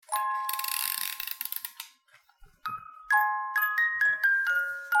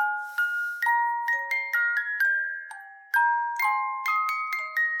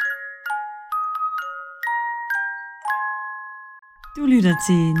Du lytter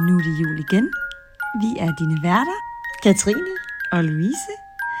til Nu er det jul igen. Vi er dine værter, Katrine og Louise.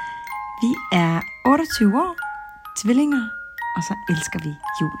 Vi er 28 år, tvillinger, og så elsker vi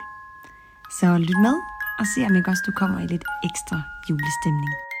jul. Så lyt med og se om ikke også du kommer i lidt ekstra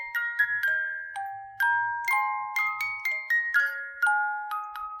julestemning.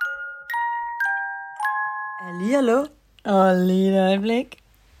 lige hallo. Og lige et øjeblik.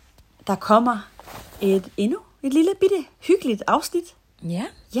 Der kommer endnu et lille bitte hyggeligt afsnit. Ja.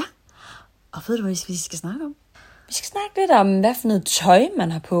 Ja. Og ved du, hvad vi skal snakke om? Vi skal snakke lidt om, hvad for noget tøj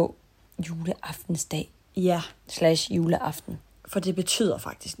man har på juleaftensdag. Ja. / juleaften. For det betyder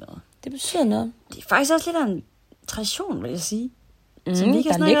faktisk noget. Det betyder noget. Det er faktisk også lidt af en tradition, vil jeg sige. Så vi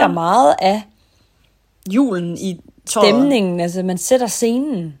kan der ligger meget af julen i tøjet. Stemningen, altså man sætter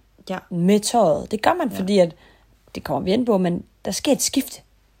scenen med tøjet. Det gør man, fordi at, det kommer vi ind på, men der sker et skifte.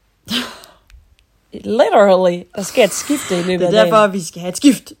 Literally, der sker et skifte i løbet af dagen. Det er derfor, vi skal have et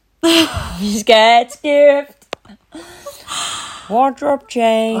skift. Vi skal have et skift. Wardrobe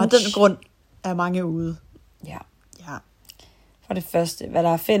change. Og af den grund er mange ude. Ja. Ja. For det første, hvad der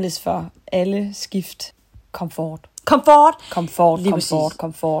er fælles for alle skift. Komfort.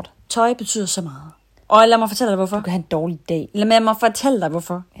 Komfort. Tøj betyder så meget. Og lad mig fortælle dig, hvorfor. Du kan have en dårlig dag. Lad mig fortælle dig,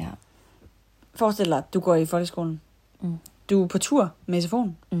 hvorfor. Ja. Forestil dig, du går i folkeskolen. Du er på tur med SFO'en.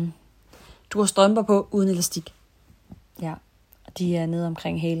 Du har strømper på uden elastik. Ja, og de er nede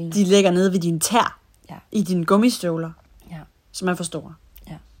omkring hælen. De ligger nede ved din tær. Ja. I dine gummistøvler. Ja. Som er for store.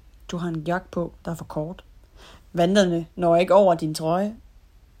 Ja. Du har en jakke på, der er for kort. Vandrene når ikke over din trøje.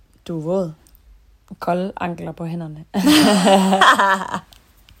 Du er våd. Kolde ankler på hænderne.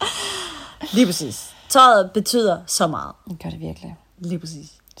 Lige præcis. Tøjet betyder så meget. Det gør det virkelig. Lige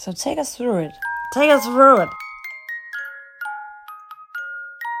præcis. So take us through it. Take us through it.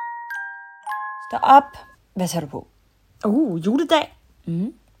 Stå op. Hvad tager du på? Juledag.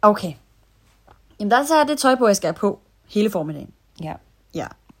 Okay. Jamen der tager jeg det tøj på, jeg skal have på hele formiddagen. Ja. Ja.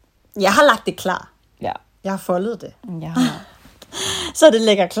 Jeg har lagt det klar. Ja. Jeg har foldet det. Ja. Så det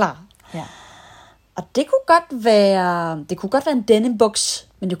ligger klar. Ja. Og det kunne godt være en denimbuks,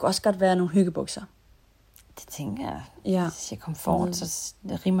 men det kunne også godt være nogle hyggebukser. Det tænker jeg. Ja. Hvis jeg komfort, så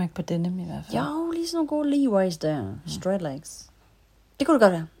det rimer ikke på denim i hvert fald. Jo, lige sådan nogle gode Levi's der. Straight legs. Det kunne det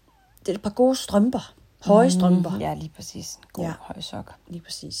godt være. Det er et par gode strømper. Høje strømper. Ja, lige præcis. God høj sok. Lige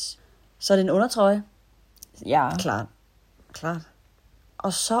præcis. Så er det en undertrøje. Ja. Klart.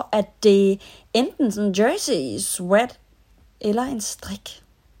 Og så er det enten sådan en jersey, sweat eller en strik.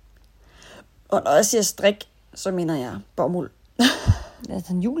 Og når jeg siger strik, så mener jeg bomuld.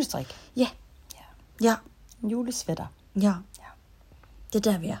 Altså en julestrik. Ja. En julesvætter. Ja. Det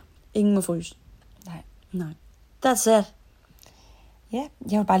er der, vi er. Ingen må fryse. Nej. That's it. Ja,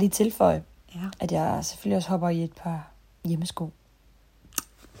 jeg vil bare lige tilføje, at jeg selvfølgelig også hopper i et par hjemmesko.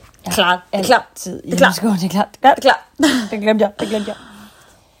 Klart. Det er klart. Hjemmesko, det er klart. Det glemte jeg.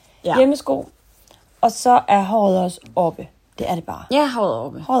 Ja. Hjemmesko. Og så er håret også oppe. Det er det bare. Ja, håret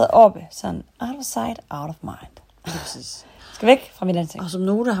oppe. Håret oppe. Sådan out of sight, out of mind. Det er præcis. Skal væk fra mit ansigt. Og som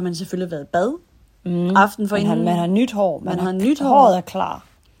note har man selvfølgelig været bad. Aften for inden. Man har nyt hår. Man har nyt hår. Håret er klar.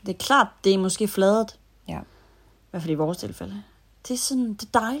 Det er klart, det er måske fladet. Ja. I hvert fald i vores tilfælde. Det er sådan, det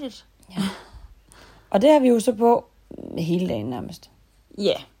er dejligt. Ja. Og det har vi jo så på hele dagen nærmest.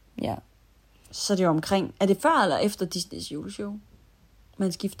 Ja. Så er det jo omkring. Er det før eller efter Disneys juleshow?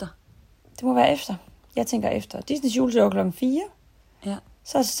 Man skifter. Det må være efter. Jeg tænker efter. Disneys juleshow klokken 4. Ja.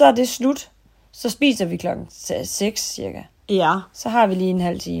 Så er det slut. Så spiser vi klokken 6 cirka. Ja. Så har vi lige en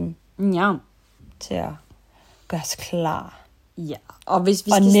halv time. Ja. Til at gøre os klar. Ja. Og hvis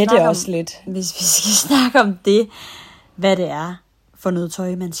vi og skal nette snakke også om, lidt. Hvis vi skal snakke om det, hvad det er for noget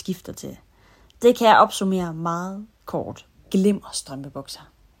tøj, man skifter til. Det kan jeg opsummere meget kort. Glimmerstrømpebukser.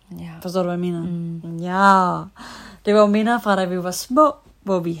 Ja. Forstår du, hvad jeg mener? Ja. Det var jo minder fra, da vi var små,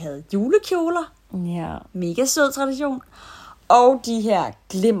 hvor vi havde julekjoler. Ja. Mega sød tradition. Og de her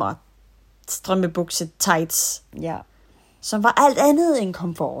glimmerstrømpebukse tights. Ja. Som var alt andet end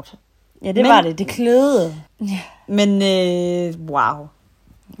komfort. Ja, det var det. Det kløede. Ja. Men wow.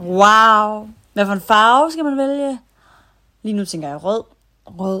 Hvad for en farve skal man vælge? Lige nu tænker jeg rød.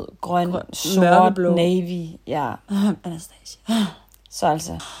 Rød, grøn, sort, mørkeblå. navy. Ja. Anastasia. Så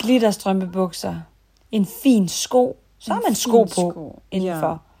altså glitterstrømpebukser. En fin sko. Så har man sko på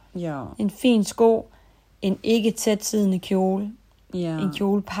indenfor. Ja. En fin sko. En ikke tæt siddende kjole. Ja. En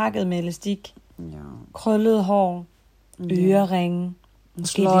kjole pakket med elastik. Ja. Krøllet hår. Øreringe.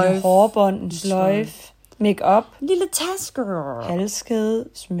 Måske en lille hårbånd. En sløjf. Make-up. En lille tasker. Halskæde.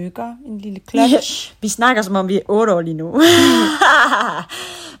 Smykker. En lille clutch. Vi snakker som om vi er 8 år lige nu.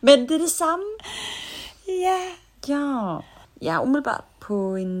 Men det er det samme. Ja. Ja. Jeg er umiddelbart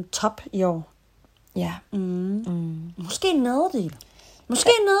på en top i år. Ja. Måske en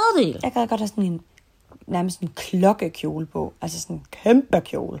nederdel. Jeg gad godt have sådan nærmest en klokkekjole på. Altså sådan en kæmpe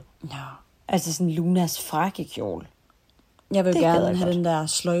kjole. Ja. Altså sådan Lunas frakke kjole. Jeg vil Det gad gerne jeg have godt. den der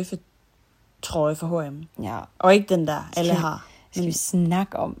sløjfe-trøje for H&M. Ja. Og ikke den der, alle har. Skal vi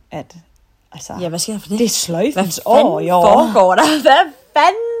snakke om, at... Altså, Ja, hvad sker der for det? det er sløjfens Hvad år i år. foregår der? Hvad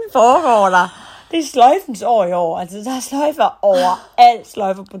fanden foregår der? Det er sløjfens år i år. Altså, der er sløjfer overalt.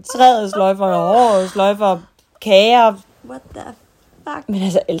 Sløjfer på træet, sløjfer i håret, sløjfer kager. What the fuck? Men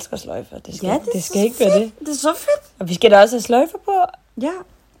altså, jeg elsker sløjfer. Det skal, Ja, det skal ikke være det. Det er så fedt. Og vi skal da også have sløjfer på. Ja.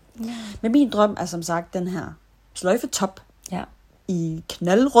 Men min drøm er som sagt den her sløjfetop Ja. i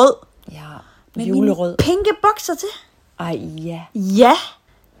knaldrød. Ja. Med Julerød. mine pinke bukser til. Ej, ja. Ja.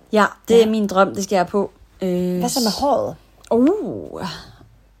 Ja, det er min drøm. Det skal jeg på. Hvad så med håret?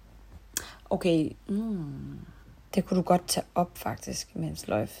 Okay. Det kunne du godt tage op, faktisk, med en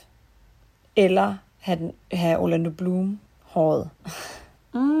sløjf. Eller have Orlando Bloom håret.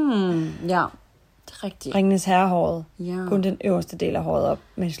 Ja, det er rigtigt. Ringenes Herre-håret. Ja. Kun den øverste del af håret op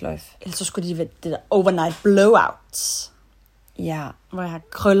med en sløjf. Ellers så skulle de være det der overnight blowouts, Ja, hvor jeg har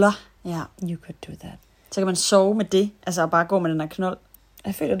krøller. Ja. you could do that. Så kan man sove med det. Altså bare gå med den her knold.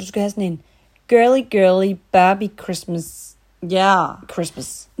 Jeg føler, du skal have sådan en girly Barbie Christmas. Ja.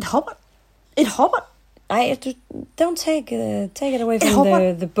 Christmas. Et hobbit. Nej, don't take it away Jeg from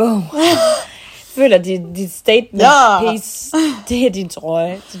håber- the bow. Jeg føler, dit statement piece, det er din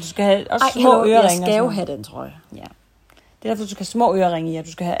trøje. Så du skal have også små øreringe. Jeg skal jo have den, tror jeg. Ja. Det er derfor, du skal have små øreringe i, og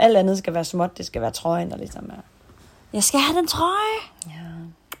du skal have alt andet skal være småt. Det skal være trøjen, der ligesom er. Jeg skal have den trøje. Ja.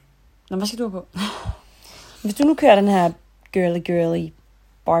 Nå, hvad skal du have på? Hvis du nu kører den her girly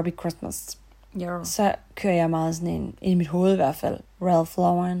Barbie Christmas, Jo. så kører jeg meget sådan en, i mit hoved i hvert fald, Ralph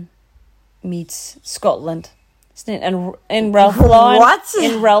Lauren meets Scotland. Sådan en Ralph Lauren.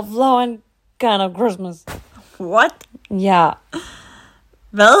 What? En Ralph Lauren kind of Christmas. What? Ja.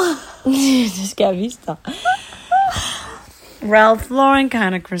 Hvad? Det skal jeg vise dig. Ralph Lauren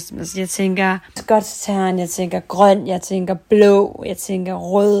kind of Christmas. Jeg tænker skotstern, jeg tænker grøn, jeg tænker blå, jeg tænker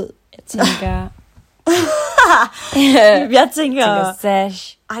rød, jeg tænker... Jeg tænker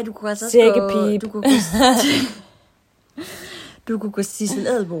sash. Ej, du kunne altså også Sækkepip. Du kunne gå Sissel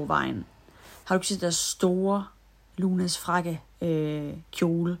Edelbo-vejen. Har du set der store Lunas frakke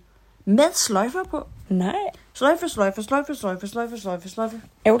kjole med sløjfer på? Nej. Sløjfe.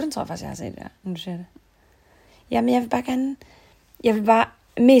 Jo, den tror jeg faktisk, jeg har set der, når du siger det. Jamen,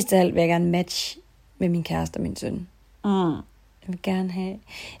 mest af alt vil jeg gerne match med min kæreste og min søn. Jeg vil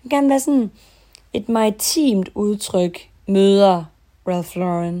gerne være sådan et maritimt udtryk, møder Ralph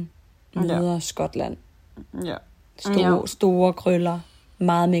Lauren, møder Skotland. Ja. Store krøller,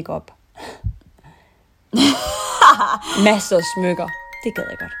 meget makeup. Masser af smykker. Det gad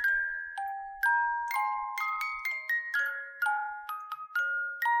jeg godt.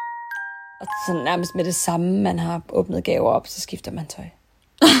 Og så nærmest med det samme, man har åbnet gaver op, så skifter man tøj.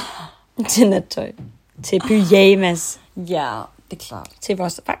 Til nattøj. Til pyjamas. Ja, det er klart. Til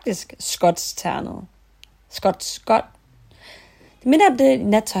vores faktisk skotsternede. Skot. Det minder om det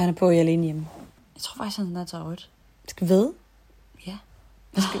nattøjerne på i alene hjemme. Jeg tror faktisk, han er taget rødt. Skal vi ved? Ja.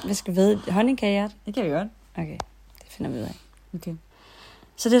 Hvad skal vi ved? Honningkagehjert? Det kan vi godt. Okay, det finder vi ud af. Okay.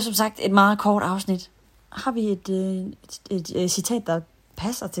 Så det er som sagt et meget kort afsnit. Har vi et citat, der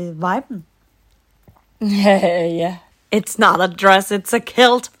passer til viben? Ja. It's not a dress, it's a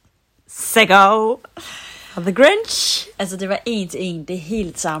kilt. Sicko. The Grinch. Altså, det var 1 til 1. Det er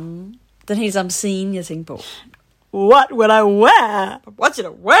helt samme. Den helt samme scene, jeg tænkte på. What will I wear? What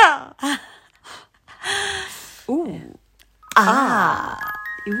should I wear?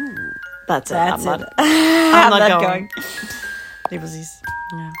 That's That's it. it. I'm not going. Det er præcis.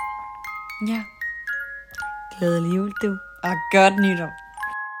 Ja. Glædelig jul, du. Og godt nytår.